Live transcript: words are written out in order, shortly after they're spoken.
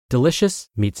Delicious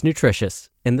meets nutritious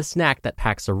in the snack that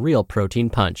packs a real protein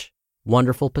punch.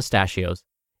 Wonderful Pistachios.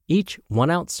 Each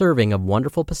 1-ounce serving of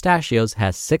Wonderful Pistachios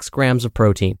has 6 grams of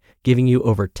protein, giving you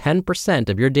over 10%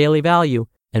 of your daily value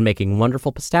and making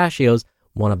Wonderful Pistachios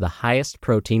one of the highest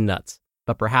protein nuts.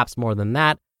 But perhaps more than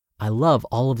that, I love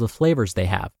all of the flavors they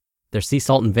have. Their sea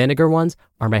salt and vinegar ones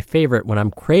are my favorite when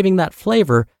I'm craving that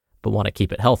flavor but want to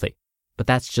keep it healthy. But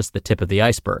that's just the tip of the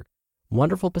iceberg.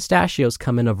 Wonderful Pistachios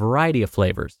come in a variety of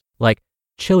flavors, like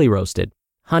chili roasted,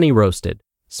 honey roasted,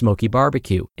 smoky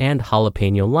barbecue, and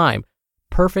jalapeno lime,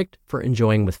 perfect for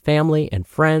enjoying with family and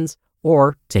friends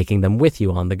or taking them with you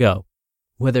on the go.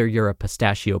 Whether you're a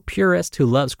pistachio purist who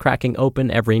loves cracking open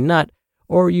every nut,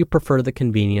 or you prefer the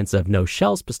convenience of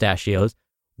no-shells pistachios,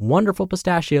 Wonderful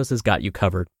Pistachios has got you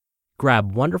covered.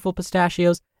 Grab Wonderful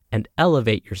Pistachios and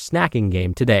elevate your snacking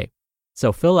game today.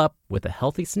 So fill up with a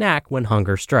healthy snack when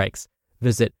hunger strikes.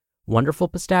 Visit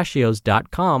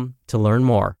wonderfulpistachios.com to learn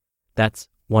more. That's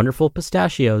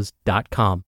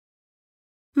wonderfulpistachios.com.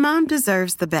 Mom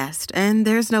deserves the best, and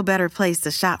there's no better place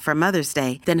to shop for Mother's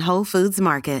Day than Whole Foods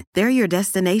Market. They're your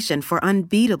destination for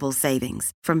unbeatable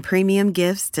savings, from premium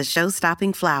gifts to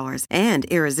show-stopping flowers and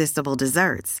irresistible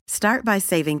desserts. Start by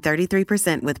saving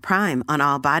 33% with Prime on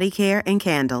all body care and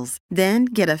candles. Then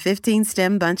get a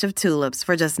 15-stem bunch of tulips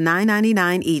for just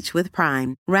 $9.99 each with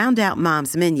Prime. Round out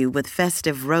Mom's menu with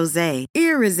festive rosé,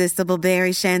 irresistible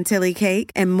berry chantilly cake,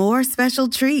 and more special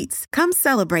treats. Come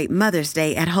celebrate Mother's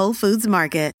Day at Whole Foods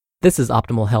Market. This is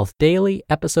Optimal Health Daily,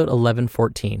 episode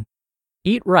 1114.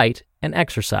 Eat right and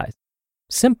exercise.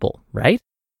 Simple, right?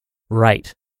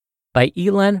 Right. By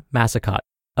Helene Massicotte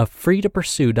of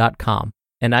freetopursue.com.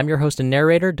 And I'm your host and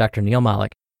narrator, Dr. Neil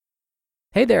Malik.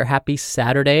 Hey there, happy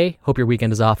Saturday. Hope your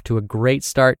weekend is off to a great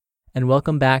start. And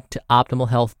welcome back to Optimal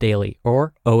Health Daily,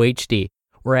 or OHD,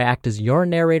 where I act as your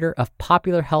narrator of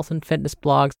popular health and fitness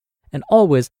blogs, and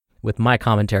always with my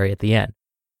commentary at the end.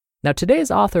 Now, today's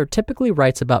author typically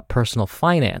writes about personal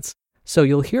finance, so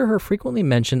you'll hear her frequently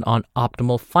mentioned on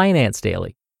Optimal Finance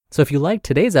Daily. So if you like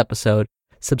today's episode,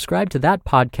 subscribe to that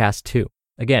podcast too.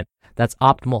 Again, that's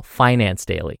Optimal Finance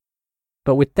Daily.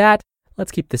 But with that,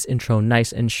 let's keep this intro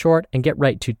nice and short and get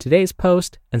right to today's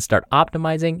post and start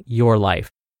optimizing your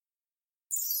life.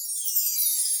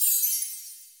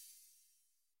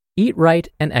 Eat right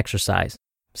and exercise.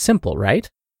 Simple, right?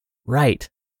 Right.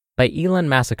 By Helene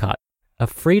Massicotte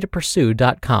of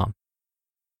freetopursue.com.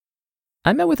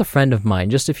 I met with a friend of mine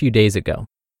just a few days ago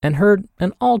and heard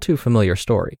an all too familiar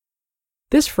story.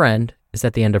 This friend is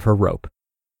at the end of her rope.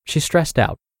 She's stressed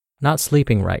out, not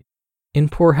sleeping right, in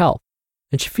poor health,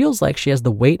 and she feels like she has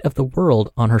the weight of the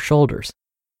world on her shoulders.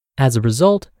 As a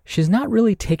result, she's not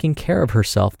really taking care of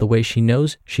herself the way she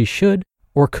knows she should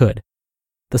or could.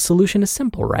 The solution is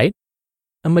simple, right?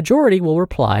 A majority will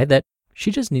reply that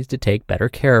she just needs to take better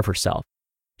care of herself.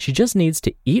 She just needs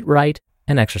to eat right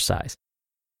and exercise.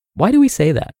 Why do we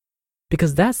say that?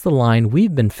 Because that's the line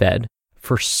we've been fed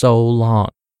for so long.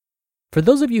 For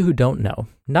those of you who don't know,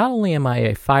 not only am I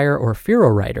a fire or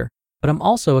Firo writer, but I'm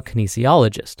also a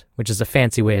kinesiologist, which is a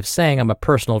fancy way of saying I'm a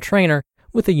personal trainer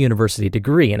with a university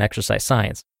degree in exercise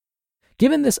science.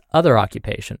 Given this other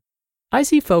occupation, I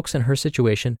see folks in her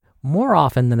situation more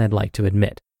often than I'd like to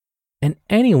admit. And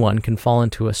anyone can fall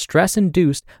into a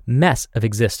stress-induced mess of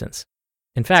existence.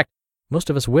 In fact, most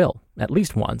of us will, at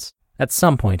least once, at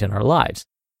some point in our lives.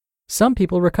 Some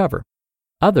people recover.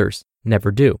 Others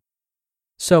never do.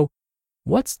 So,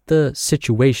 what's the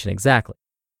situation exactly?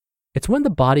 It's when the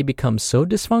body becomes so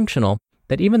dysfunctional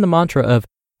that even the mantra of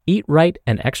eat right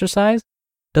and exercise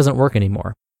doesn't work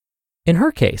anymore. In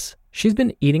her case, she's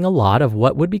been eating a lot of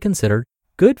what would be considered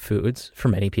good foods for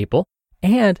many people,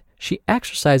 and she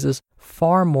exercises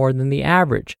far more than the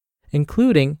average,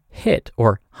 including HIIT,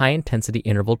 or high-intensity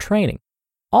interval training,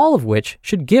 all of which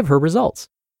should give her results.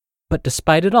 But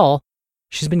despite it all,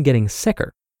 she's been getting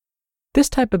sicker. This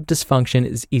type of dysfunction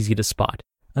is easy to spot.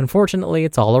 Unfortunately,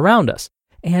 it's all around us,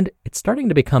 and it's starting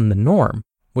to become the norm,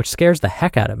 which scares the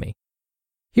heck out of me.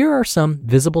 Here are some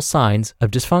visible signs of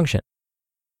dysfunction: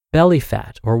 belly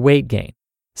fat or weight gain,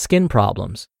 skin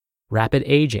problems, rapid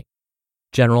aging,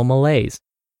 general malaise,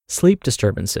 sleep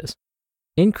disturbances,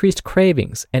 increased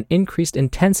cravings and increased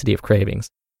intensity of cravings,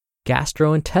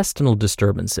 gastrointestinal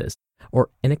disturbances or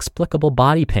inexplicable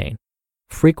body pain,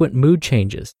 frequent mood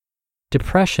changes,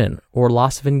 depression or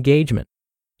loss of engagement,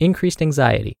 increased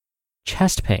anxiety,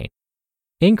 chest pain,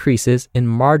 increases in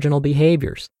marginal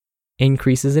behaviors,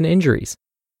 increases in injuries,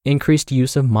 increased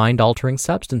use of mind-altering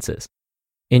substances,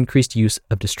 increased use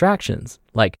of distractions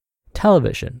like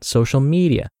television, social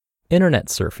media, internet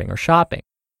surfing or shopping,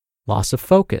 loss of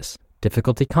focus,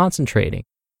 difficulty concentrating,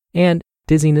 and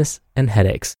dizziness, and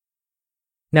headaches.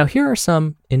 Now here are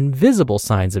some invisible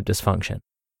signs of dysfunction: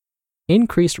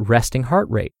 increased resting heart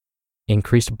rate,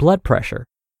 increased blood pressure,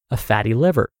 a fatty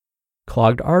liver,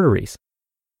 clogged arteries,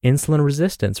 insulin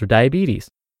resistance or diabetes,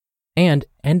 and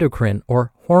endocrine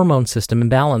or hormone system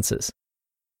imbalances.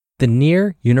 The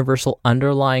near universal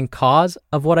underlying cause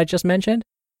of what I just mentioned?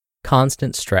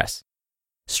 Constant stress.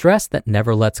 Stress that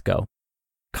never lets go.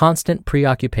 Constant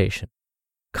preoccupation.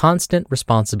 Constant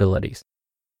responsibilities.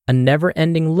 A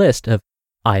never-ending list of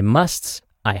I musts,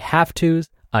 I have tos,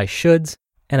 I shoulds,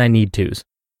 and I need tos.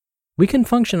 We can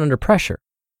function under pressure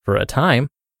for a time,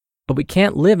 but we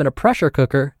can't live in a pressure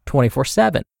cooker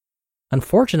 24/7.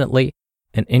 Unfortunately,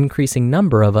 an increasing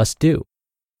number of us do.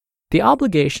 The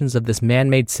obligations of this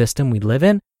man-made system we live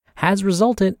in has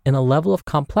resulted in a level of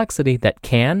complexity that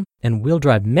can and will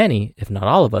drive many, if not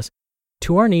all of us,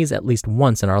 to our knees at least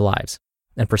once in our lives.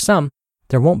 And for some,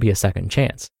 there won't be a second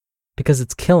chance, because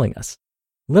it's killing us,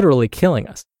 literally killing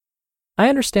us. I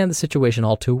understand the situation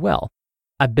all too well.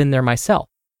 I've been there myself,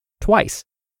 twice.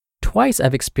 Twice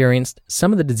I've experienced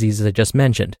some of the diseases I just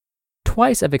mentioned.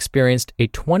 Twice I've experienced a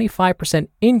 25%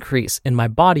 increase in my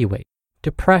body weight,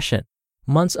 depression,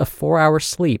 months of 4-hour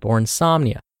sleep or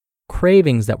insomnia,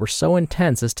 cravings that were so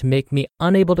intense as to make me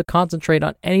unable to concentrate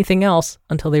on anything else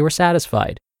until they were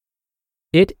satisfied.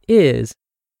 It is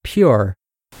pure.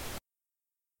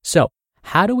 So,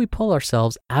 how do we pull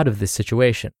ourselves out of this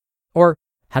situation? Or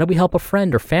how do we help a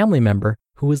friend or family member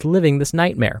who is living this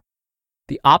nightmare?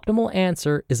 The optimal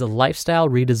answer is a lifestyle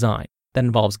redesign that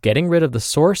involves getting rid of the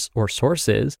source or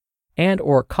sources and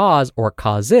or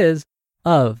causes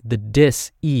of the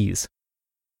dis-ease.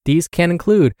 These can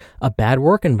include a bad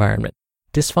work environment,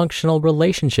 dysfunctional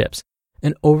relationships,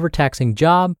 an overtaxing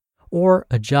job, or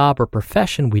a job or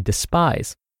profession we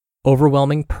despise,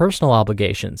 overwhelming personal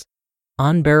obligations,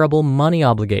 unbearable money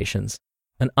obligations,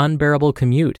 an unbearable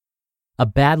commute, a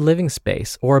bad living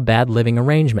space, or a bad living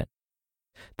arrangement.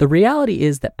 The reality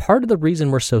is that part of the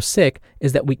reason we're so sick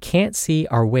is that we can't see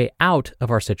our way out of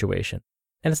our situation.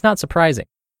 And it's not surprising.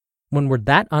 When we're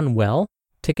that unwell,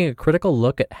 taking a critical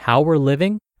look at how we're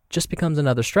living just becomes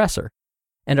another stressor.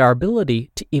 And our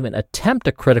ability to even attempt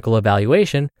a critical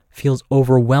evaluation feels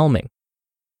overwhelming.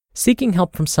 Seeking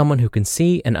help from someone who can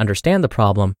see and understand the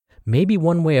problem may be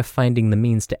one way of finding the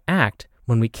means to act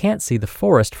when we can't see the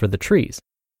forest for the trees.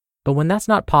 But when that's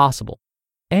not possible,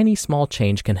 any small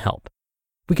change can help.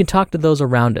 We can talk to those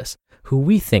around us who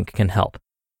we think can help.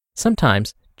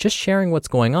 Sometimes just sharing what's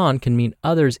going on can mean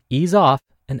others ease off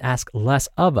and ask less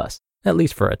of us, at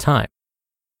least for a time.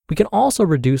 We can also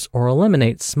reduce or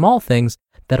eliminate small things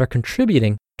that are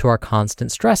contributing to our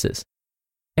constant stresses.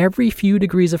 Every few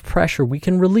degrees of pressure we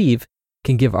can relieve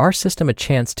can give our system a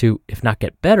chance to, if not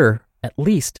get better, at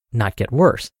least not get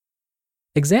worse.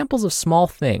 Examples of small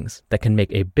things that can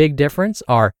make a big difference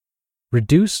are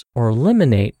reduce or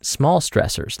eliminate small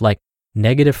stressors like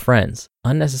negative friends,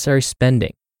 unnecessary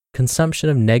spending, consumption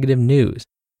of negative news,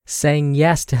 saying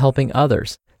yes to helping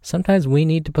others. Sometimes we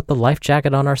need to put the life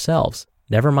jacket on ourselves,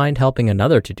 never mind helping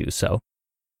another to do so.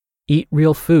 Eat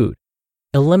real food.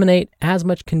 Eliminate as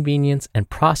much convenience and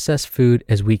processed food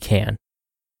as we can.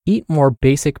 Eat more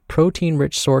basic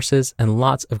protein-rich sources and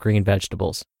lots of green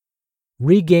vegetables.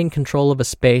 Regain control of a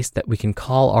space that we can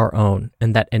call our own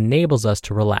and that enables us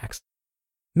to relax.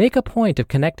 Make a point of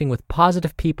connecting with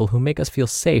positive people who make us feel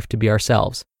safe to be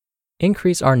ourselves.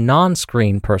 Increase our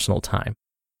non-screen personal time.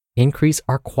 Increase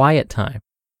our quiet time.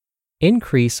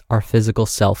 Increase our physical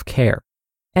self-care.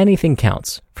 Anything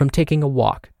counts, from taking a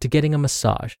walk to getting a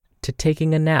massage to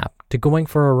taking a nap to going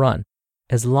for a run,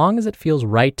 as long as it feels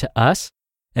right to us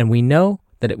and we know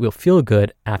that it will feel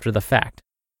good after the fact.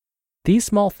 These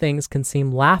small things can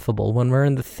seem laughable when we're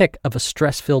in the thick of a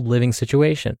stress-filled living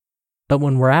situation, but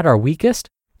when we're at our weakest,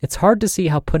 it's hard to see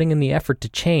how putting in the effort to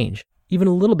change, even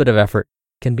a little bit of effort,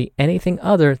 can be anything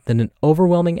other than an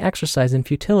overwhelming exercise in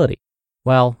futility,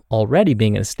 while already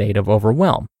being in a state of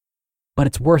overwhelm. But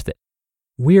it's worth it.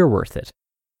 We're worth it.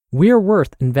 We're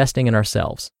worth investing in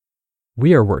ourselves.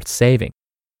 We are worth saving.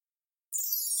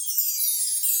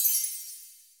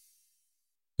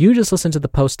 You just listened to the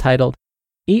post titled,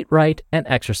 Eat Right and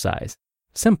Exercise.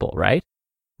 Simple, right?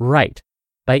 Right,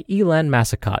 by Helene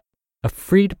Massicotte of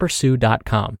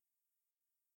freetopursue.com.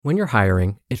 When you're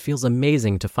hiring, it feels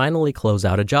amazing to finally close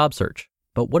out a job search.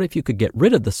 But what if you could get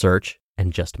rid of the search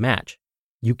and just match?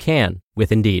 You can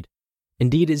with Indeed.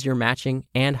 Indeed is your matching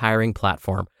and hiring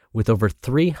platform with over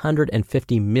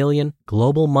 350 million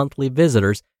global monthly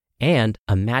visitors and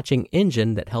a matching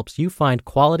engine that helps you find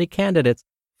quality candidates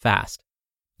fast.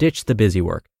 Ditch the busy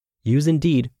work. Use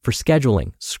Indeed for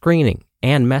scheduling, screening,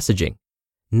 and messaging.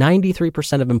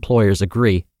 93% of employers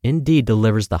agree Indeed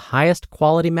delivers the highest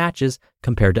quality matches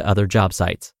compared to other job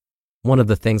sites. One of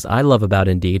the things I love about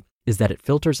Indeed is that it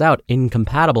filters out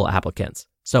incompatible applicants.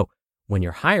 So when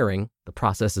you're hiring, the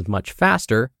process is much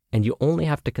faster and you only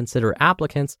have to consider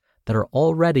applicants that are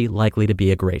already likely to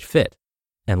be a great fit.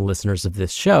 And listeners of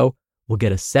this show will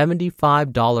get a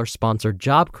 $75 sponsored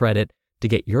job credit to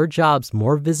get your jobs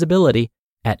more visibility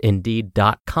at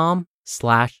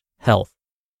Indeed.com/health.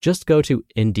 Just go to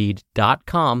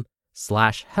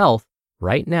Indeed.com/health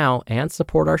right now and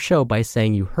support our show by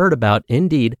saying you heard about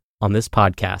Indeed on this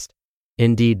podcast.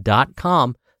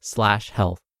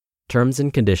 Indeed.com/health. Terms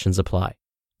and conditions apply.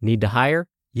 Need to hire?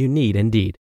 You need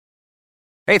Indeed.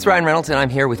 Hey, it's Ryan Reynolds, and I'm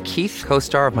here with Keith,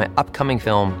 co-star of my upcoming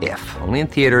film, If, only in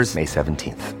theaters May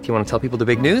 17th. Do you want to tell people the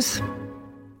big news?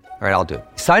 All right, I'll do it.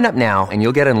 Sign up now and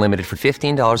you'll get unlimited for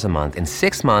 $15 a month and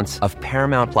 6 months of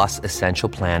Paramount Plus Essential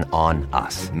Plan on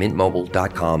us.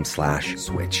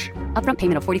 MintMobile.com/switch. Upfront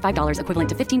payment of $45 equivalent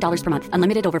to $15 per month.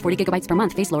 Unlimited over 40 gigabytes per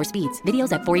month. Face lower speeds.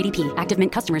 Videos at 480p. Active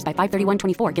Mint customers by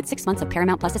 531.24 get 6 months of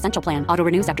Paramount Plus Essential Plan. Auto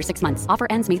renews after 6 months. Offer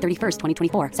ends May 31st,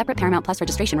 2024. Separate Paramount Plus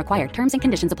registration required. Terms and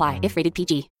conditions apply if rated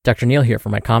PG. Dr. Neil here for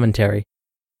my commentary.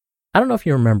 I don't know if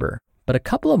you remember, but a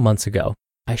couple of months ago,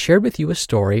 I shared with you a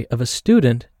story of a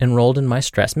student enrolled in my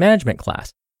stress management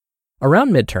class.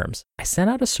 Around midterms, I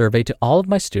sent out a survey to all of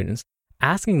my students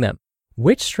asking them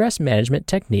which stress management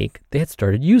technique they had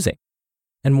started using.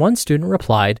 And one student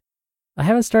replied, "I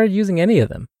haven't started using any of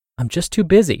them. I'm just too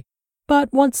busy.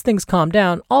 But once things calm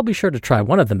down, I'll be sure to try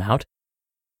one of them out."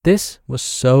 This was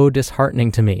so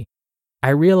disheartening to me. I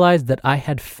realized that I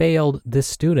had failed this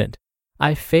student.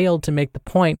 I failed to make the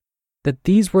point that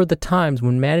these were the times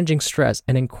when managing stress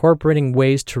and incorporating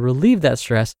ways to relieve that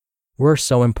stress were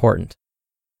so important.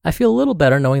 I feel a little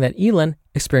better knowing that Helene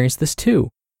experienced this too.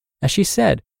 As she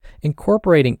said,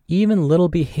 incorporating even little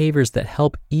behaviors that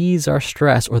help ease our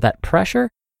stress or that pressure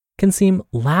can seem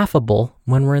laughable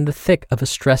when we're in the thick of a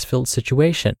stress-filled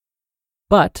situation.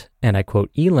 But, and I quote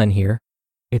Helene here,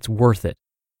 it's worth it.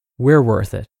 We're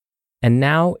worth it. And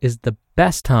now is the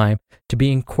best time to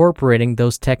be incorporating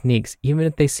those techniques. Even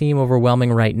if they seem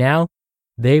overwhelming right now,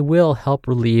 they will help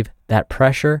relieve that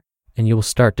pressure and you will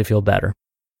start to feel better.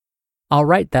 All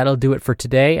right, that'll do it for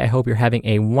today. I hope you're having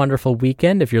a wonderful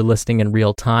weekend if you're listening in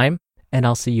real time. And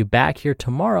I'll see you back here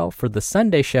tomorrow for the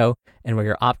Sunday show and where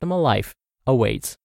your optimal life awaits.